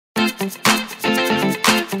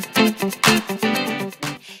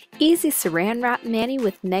Easy Saran Wrap mani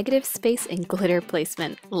with negative space and glitter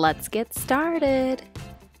placement. Let's get started!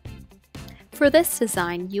 For this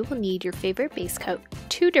design, you will need your favorite base coat,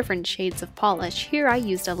 2 different shades of polish. Here I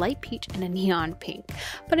used a light peach and a neon pink,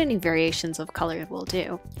 but any variations of color will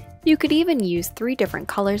do. You could even use 3 different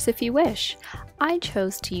colors if you wish. I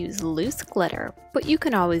chose to use loose glitter, but you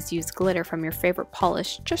can always use glitter from your favorite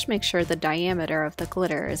polish. Just make sure the diameter of the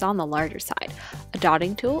glitter is on the larger side. A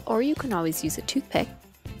dotting tool, or you can always use a toothpick.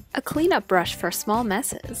 A cleanup brush for small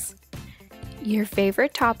messes. Your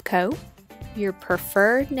favorite top coat. Your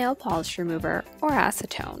preferred nail polish remover or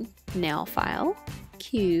acetone. Nail file.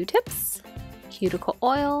 Q-tips. Cuticle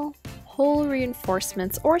oil. Hole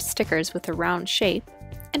reinforcements or stickers with a round shape.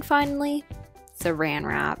 And finally, Saran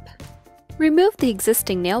Wrap. Remove the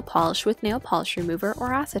existing nail polish with nail polish remover or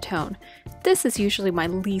acetone. This is usually my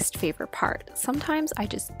least favorite part. Sometimes I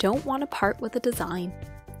just don't want to part with a design.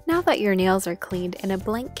 Now that your nails are cleaned in a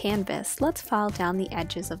blank canvas, let's file down the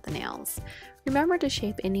edges of the nails. Remember to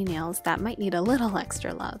shape any nails that might need a little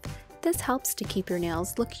extra love. This helps to keep your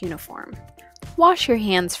nails look uniform. Wash your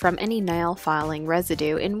hands from any nail filing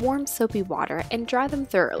residue in warm soapy water and dry them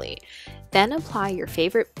thoroughly. Then apply your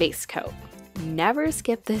favorite base coat. Never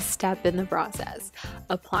skip this step in the process.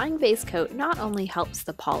 Applying base coat not only helps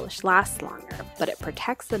the polish last longer, but it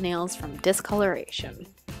protects the nails from discoloration.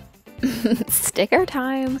 Sticker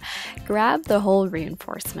time! Grab the hole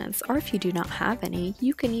reinforcements, or if you do not have any,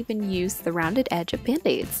 you can even use the rounded edge of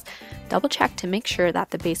band-aids. Double check to make sure that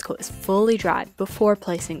the base coat is fully dried before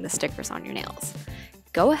placing the stickers on your nails.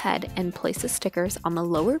 Go ahead and place the stickers on the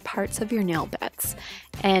lower parts of your nail beds,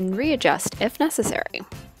 and readjust if necessary.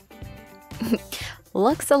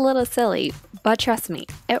 Looks a little silly, but trust me,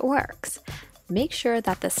 it works. Make sure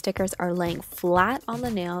that the stickers are laying flat on the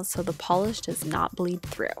nails so the polish does not bleed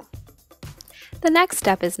through. The next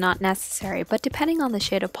step is not necessary, but depending on the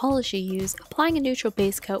shade of polish you use, applying a neutral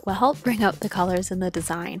base coat will help bring out the colors in the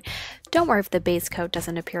design. Don't worry if the base coat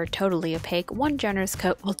doesn't appear totally opaque, one generous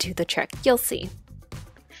coat will do the trick, you'll see.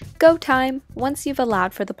 Go time! Once you've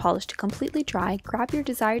allowed for the polish to completely dry, grab your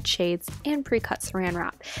desired shades and pre-cut Saran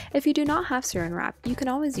Wrap. If you do not have Saran Wrap, you can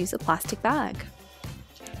always use a plastic bag.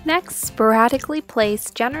 Next, sporadically place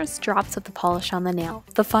generous drops of the polish on the nail.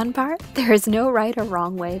 The fun part? There is no right or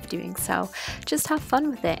wrong way of doing so. Just have fun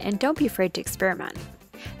with it and don't be afraid to experiment.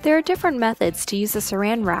 There are different methods to use the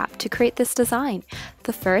Saran Wrap to create this design.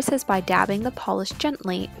 The first is by dabbing the polish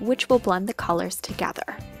gently, which will blend the colors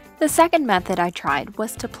together. The second method I tried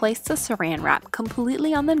was to place the Saran Wrap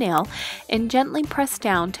completely on the nail and gently press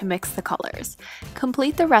down to mix the colors.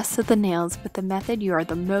 Complete the rest of the nails with the method you are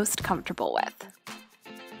the most comfortable with.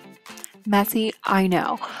 Messy, I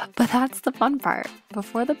know, but that's the fun part.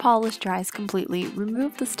 Before the polish dries completely,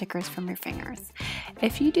 remove the stickers from your fingers.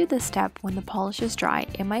 If you do this step when the polish is dry,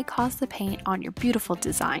 it might cause the paint on your beautiful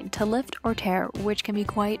design to lift or tear, which can be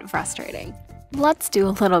quite frustrating. Let's do a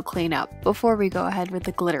little cleanup before we go ahead with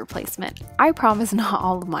the glitter placement. I promise not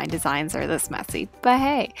all of my designs are this messy, but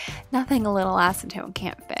hey, nothing a little acetone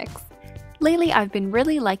can't fix. Lately, I've been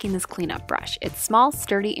really liking this cleanup brush. It's small,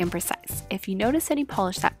 sturdy, and precise. If you notice any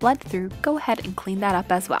polish that bled through, go ahead and clean that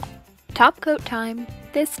up as well. Top coat time.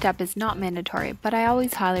 This step is not mandatory, but I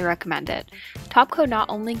always highly recommend it. Top coat not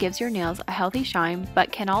only gives your nails a healthy shine,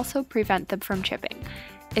 but can also prevent them from chipping.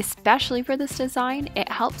 Especially for this design, it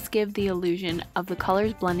helps give the illusion of the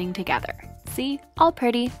colors blending together. See? All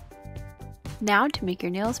pretty. Now to make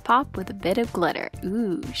your nails pop with a bit of glitter.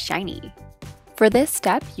 Ooh, shiny. For this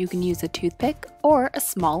step, you can use a toothpick or a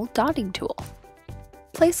small dotting tool.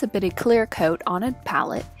 Place a bit of clear coat on a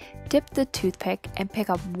palette, dip the toothpick, and pick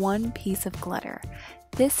up one piece of glitter.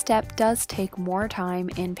 This step does take more time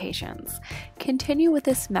and patience. Continue with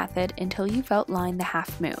this method until you've outlined the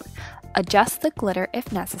half moon. Adjust the glitter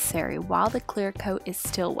if necessary while the clear coat is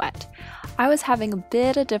still wet. I was having a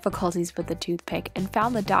bit of difficulties with the toothpick and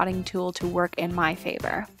found the dotting tool to work in my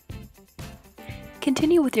favor.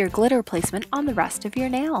 Continue with your glitter placement on the rest of your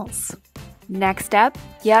nails. Next step,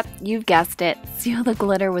 yep, you've guessed it, seal the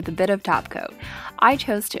glitter with a bit of top coat. I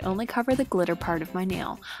chose to only cover the glitter part of my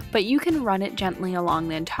nail, but you can run it gently along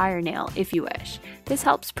the entire nail if you wish. This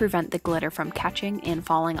helps prevent the glitter from catching and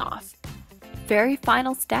falling off. Very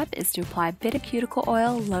final step is to apply a bit of cuticle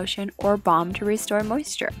oil, lotion, or balm to restore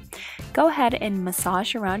moisture. Go ahead and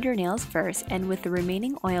massage around your nails first and with the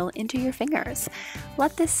remaining oil into your fingers.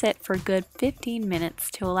 Let this sit for a good 15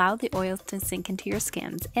 minutes to allow the oils to sink into your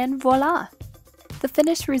skins, and voila! The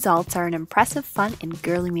finished results are an impressive, fun, and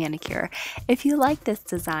girly manicure. If you like this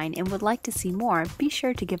design and would like to see more, be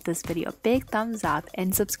sure to give this video a big thumbs up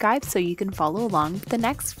and subscribe so you can follow along with the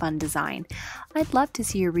next fun design. I'd love to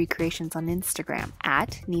see your recreations on Instagram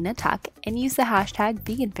at Nina Tuck and use the hashtag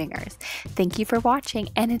vegan fingers. Thank you for watching,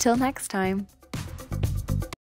 and until next time.